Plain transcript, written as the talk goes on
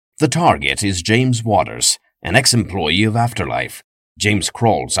The target is James Waters, an ex-employee of Afterlife. James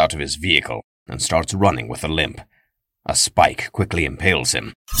crawls out of his vehicle and starts running with a limp. A spike quickly impales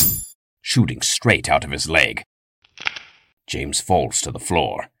him, shooting straight out of his leg. James falls to the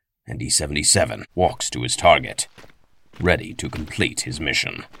floor, and E-77 walks to his target, ready to complete his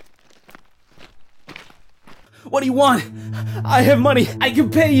mission. What do you want? I have money. I can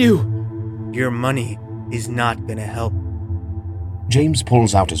pay you. Your money is not gonna help. James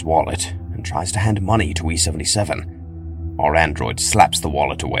pulls out his wallet and tries to hand money to E-77. Our android slaps the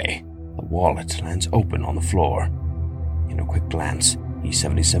wallet away. The wallet lands open on the floor. In a quick glance,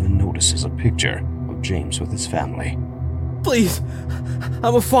 E-77 notices a picture of James with his family. Please,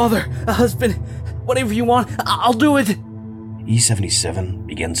 I'm a father, a husband, whatever you want, I'll do it. E-77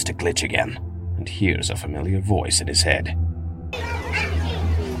 begins to glitch again and hears a familiar voice in his head.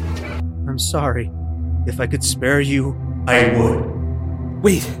 I'm sorry. If I could spare you, I would.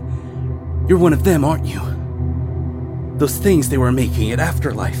 Wait, you're one of them, aren't you? Those things they were making at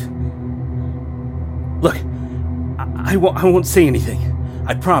Afterlife. Look, I won't say anything.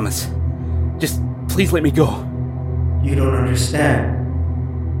 I promise. Just please let me go. You don't understand.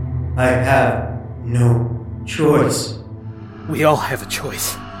 I have no choice. We all have a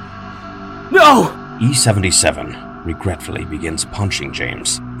choice. No! E-77 regretfully begins punching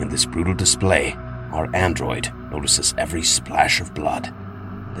James. In this brutal display, our android notices every splash of blood,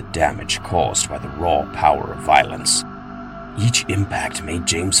 the damage caused by the raw power of violence. Each impact made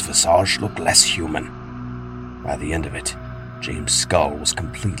James' visage look less human. By the end of it, James' skull was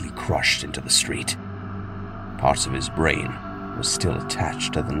completely crushed into the street. Parts of his brain was still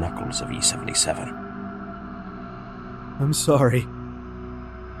attached to the knuckles of E-77. I'm sorry.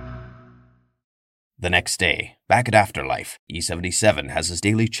 The next day, back at Afterlife, E-77 has his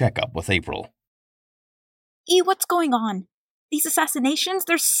daily checkup with April. E, what's going on? These assassinations,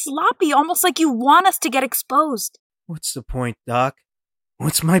 they're sloppy, almost like you want us to get exposed. What's the point, Doc?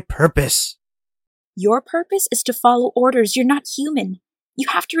 What's my purpose? Your purpose is to follow orders. You're not human. You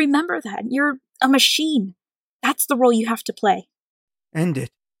have to remember that. You're a machine. That's the role you have to play. End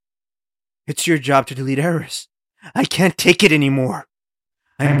it. It's your job to delete errors. I can't take it anymore.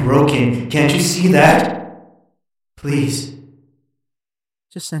 I'm broken. Can't you see that? Please.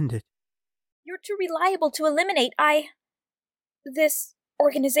 Just end it. You're too reliable to eliminate. This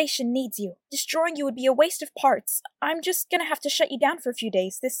organization needs you. Destroying you would be a waste of parts. I'm just gonna have to shut you down for a few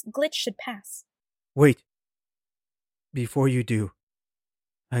days. This glitch should pass. Wait. Before you do,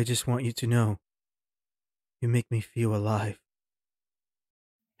 I just want you to know, you make me feel alive.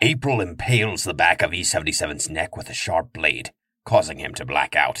 April impales the back of E-77's neck with a sharp blade, causing him to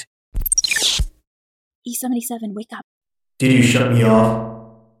black out. E-77, wake up. Did you shut me off?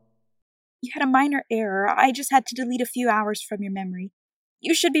 You had a minor error. I just had to delete a few hours from your memory.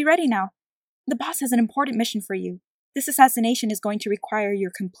 You should be ready now. The boss has an important mission for you. This assassination is going to require your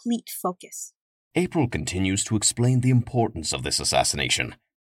complete focus. April continues to explain the importance of this assassination.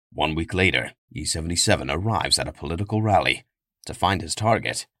 1 week later, E-77 arrives at a political rally to find his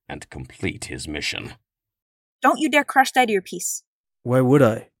target and complete his mission. Don't you dare crush that earpiece. Why would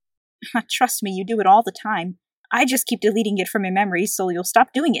I? Trust me, you do it all the time. I just keep deleting it from your memory so you'll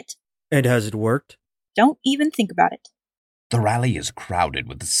stop doing it. And has it worked? Don't even think about it. The rally is crowded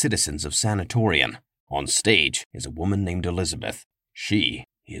with the citizens of Sanatorian. On stage is a woman named Elizabeth. She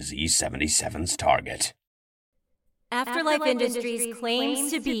is E-77's target. Afterlife Industries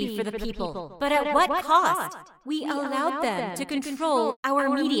claims to be for the people, but at what cost? We allowed them to control our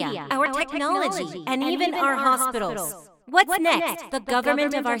media, our technology, and even our hospitals. What's next? The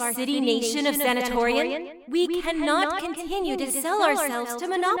government of our city-nation of Sanatorian? We cannot continue to sell ourselves to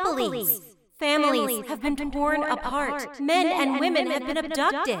monopolies. Families have been torn apart. Men and women have been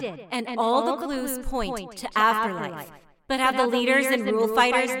abducted. And all the clues point to Afterlife. But have the leaders and rule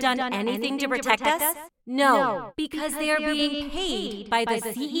fighters done anything to protect us? No, because they are being paid by the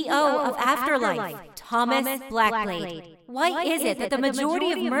CEO of Afterlife, Thomas Blackblade. Why is it that the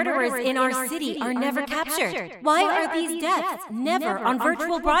majority of murderers in our city are never captured? Why are these deaths never on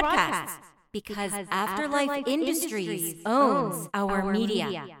virtual broadcasts? Because Afterlife Industries owns our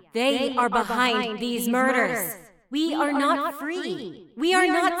media. They are behind these murders. We are not free. We are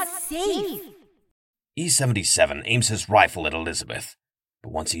not safe. E-77 aims his rifle at Elizabeth,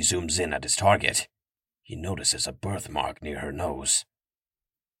 but once he zooms in at his target, he notices a birthmark near her nose.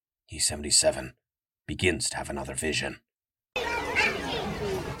 E-77 begins to have another vision.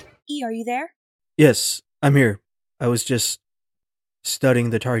 E, are you there? Yes, I'm here. I was just studying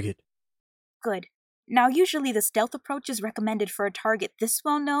the target. Good. Now, usually the stealth approach is recommended for a target this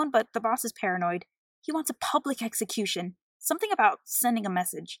well known, but the boss is paranoid. He wants a public execution. Something about sending a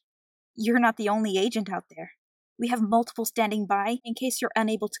message. You're not the only agent out there. We have multiple standing by in case you're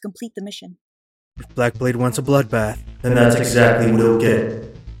unable to complete the mission. If Blackblade wants a bloodbath, then that's exactly what he'll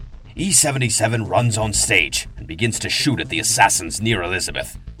get. E-77 runs on stage and begins to shoot at the assassins near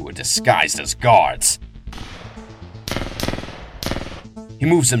Elizabeth, who are disguised as guards. He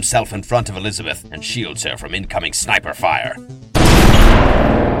moves himself in front of Elizabeth and shields her from incoming sniper fire.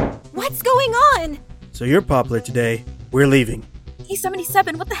 What's going on? So you're popular today. We're leaving.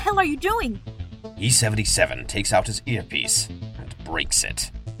 E-77, what the hell are you doing? E-77 takes out his earpiece and breaks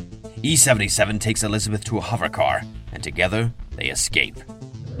it. E-77 takes Elizabeth to a hovercar, and together they escape.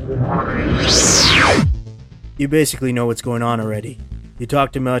 You basically know what's going on already. You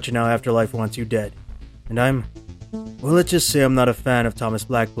talk too much and now Afterlife wants you dead. And well, let's just say I'm not a fan of Thomas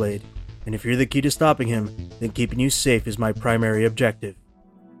Blackblade. And if you're the key to stopping him, then keeping you safe is my primary objective.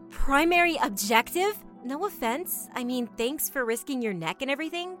 Primary objective? No offense. I mean, thanks for risking your neck and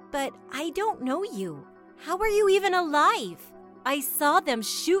everything, but I don't know you. How are you even alive? I saw them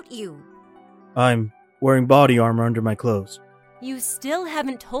shoot you. I'm wearing body armor under my clothes. You still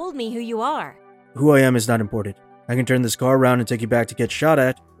haven't told me who you are. Who I am is not important. I can turn this car around and take you back to get shot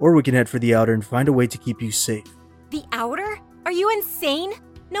at, or we can head for the Outer and find a way to keep you safe. The Outer? Are you insane?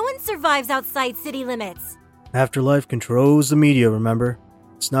 No one survives outside city limits. Afterlife controls the media, remember?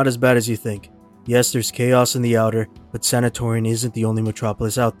 It's not as bad as you think. Yes, there's chaos in the Outer, but Sanatorian isn't the only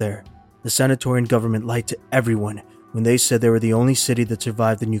metropolis out there. The Sanatorian government lied to everyone when they said they were the only city that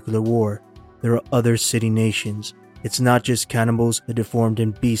survived the nuclear war. There are other city nations. It's not just cannibals, the deformed,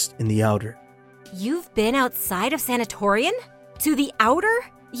 and beasts in the Outer. You've been outside of Sanatorian? To the Outer?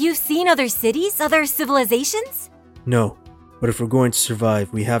 You've seen other cities, other civilizations? No, but if we're going to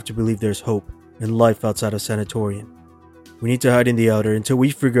survive, we have to believe there's hope and life outside of Sanatorian. We need to hide in the Outer until we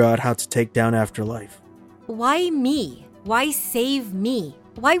figure out how to take down Afterlife. Why me? Why save me?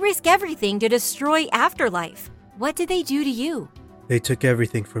 Why risk everything to destroy Afterlife? What did they do to you? They took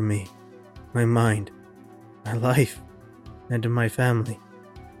everything from me. My mind, my life, and my family.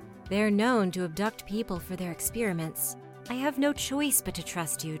 They're known to abduct people for their experiments. I have no choice but to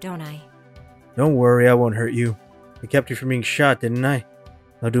trust you, don't I? Don't worry, I won't hurt you. I kept you from being shot, didn't I?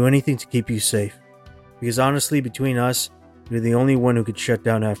 I'll do anything to keep you safe. Because honestly, between us, you're the only one who could shut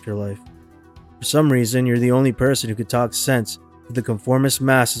down Afterlife. For some reason, you're the only person who could talk sense to the conformist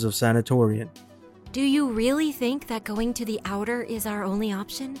masses of Sanatorian. Do you really think that going to the Outer is our only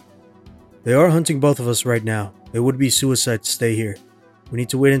option? They are hunting both of us right now. It would be suicide to stay here. We need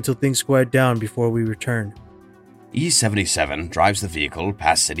to wait until things quiet down before we return. E-77 drives the vehicle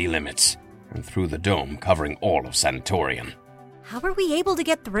past city limits and through the dome covering all of Sanatorian. How are we able to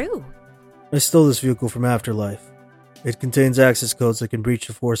get through? I stole this vehicle from Afterlife. It contains access codes that can breach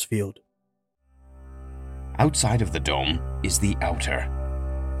the force field. Outside of the dome is the Outer,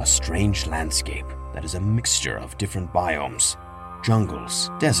 a strange landscape that is a mixture of different biomes.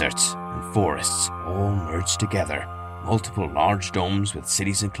 Jungles, deserts, and forests all merged together. Multiple large domes with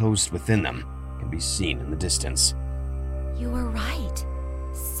cities enclosed within them can be seen in the distance. You were right.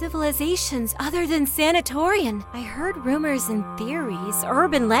 Civilizations other than Sanatorian. I heard rumors and theories,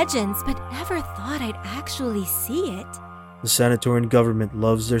 urban legends, but never thought I'd actually see it. The Sanatorian government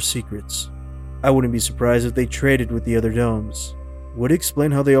loves their secrets. I wouldn't be surprised if they traded with the other domes. Would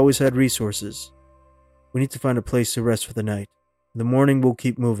explain how they always had resources. We need to find a place to rest for the night. In the morning, we'll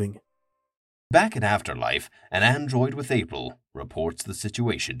keep moving. Back in Afterlife, an android with April reports the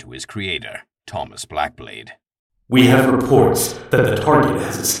situation to his creator, Thomas Blackblade. We have reports that the target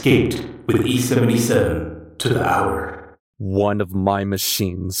has escaped with E-77 to the Outer. One of my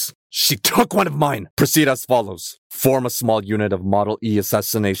machines. She took one of mine! Proceed as follows. Form a small unit of Model E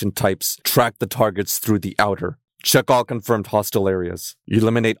assassination types. Track the targets through the Outer. Check all confirmed hostile areas.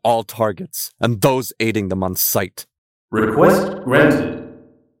 Eliminate all targets, and those aiding them on sight. Request granted.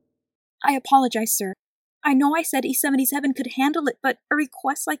 I apologize, sir. I know I said E-77 could handle it, but a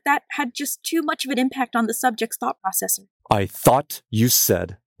request like that had just too much of an impact on the subject's thought processor. I thought you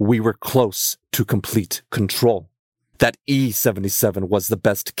said we were close to complete control. That E-77 was the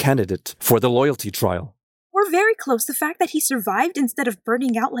best candidate for the loyalty trial. We're very close. The fact that he survived instead of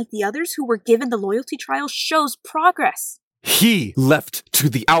burning out like the others who were given the loyalty trial shows progress. He left to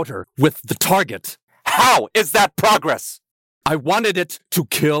the Outer with the target. How is that progress? I wanted it to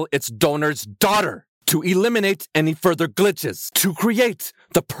kill its donor's daughter, to eliminate any further glitches, to create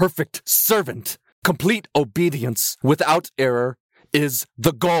the perfect servant. Complete obedience without error is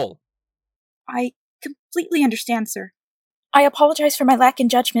the goal. I completely understand, sir. I apologize for my lack in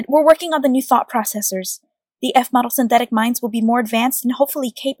judgment. We're working on the new thought processors. The F-model synthetic minds will be more advanced and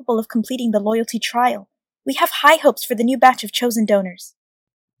hopefully capable of completing the loyalty trial. We have high hopes for the new batch of chosen donors.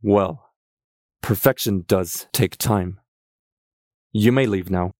 Well, perfection does take time. You may leave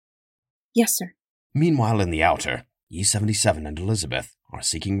now. Yes, sir. Meanwhile, in the outer, E77 and Elizabeth are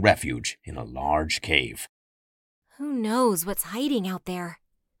seeking refuge in a large cave. Who knows what's hiding out there?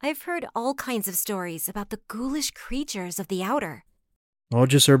 I've heard all kinds of stories about the ghoulish creatures of the outer. All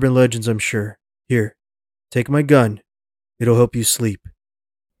just urban legends, I'm sure. Here, take my gun. It'll help you sleep.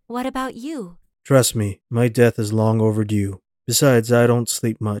 What about you? Trust me, my death is long overdue. Besides, I don't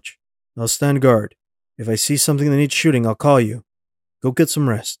sleep much. I'll stand guard. If I see something that needs shooting, I'll call you. Go get some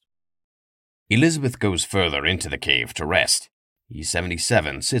rest. Elizabeth goes further into the cave to rest.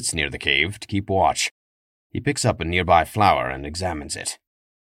 E77 sits near the cave to keep watch. He picks up a nearby flower and examines it.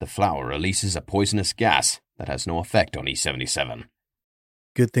 The flower releases a poisonous gas that has no effect on E77.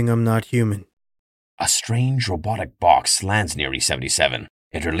 Good thing I'm not human. A strange robotic box lands near E77.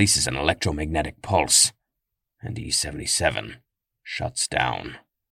 It releases an electromagnetic pulse, and E77 shuts down.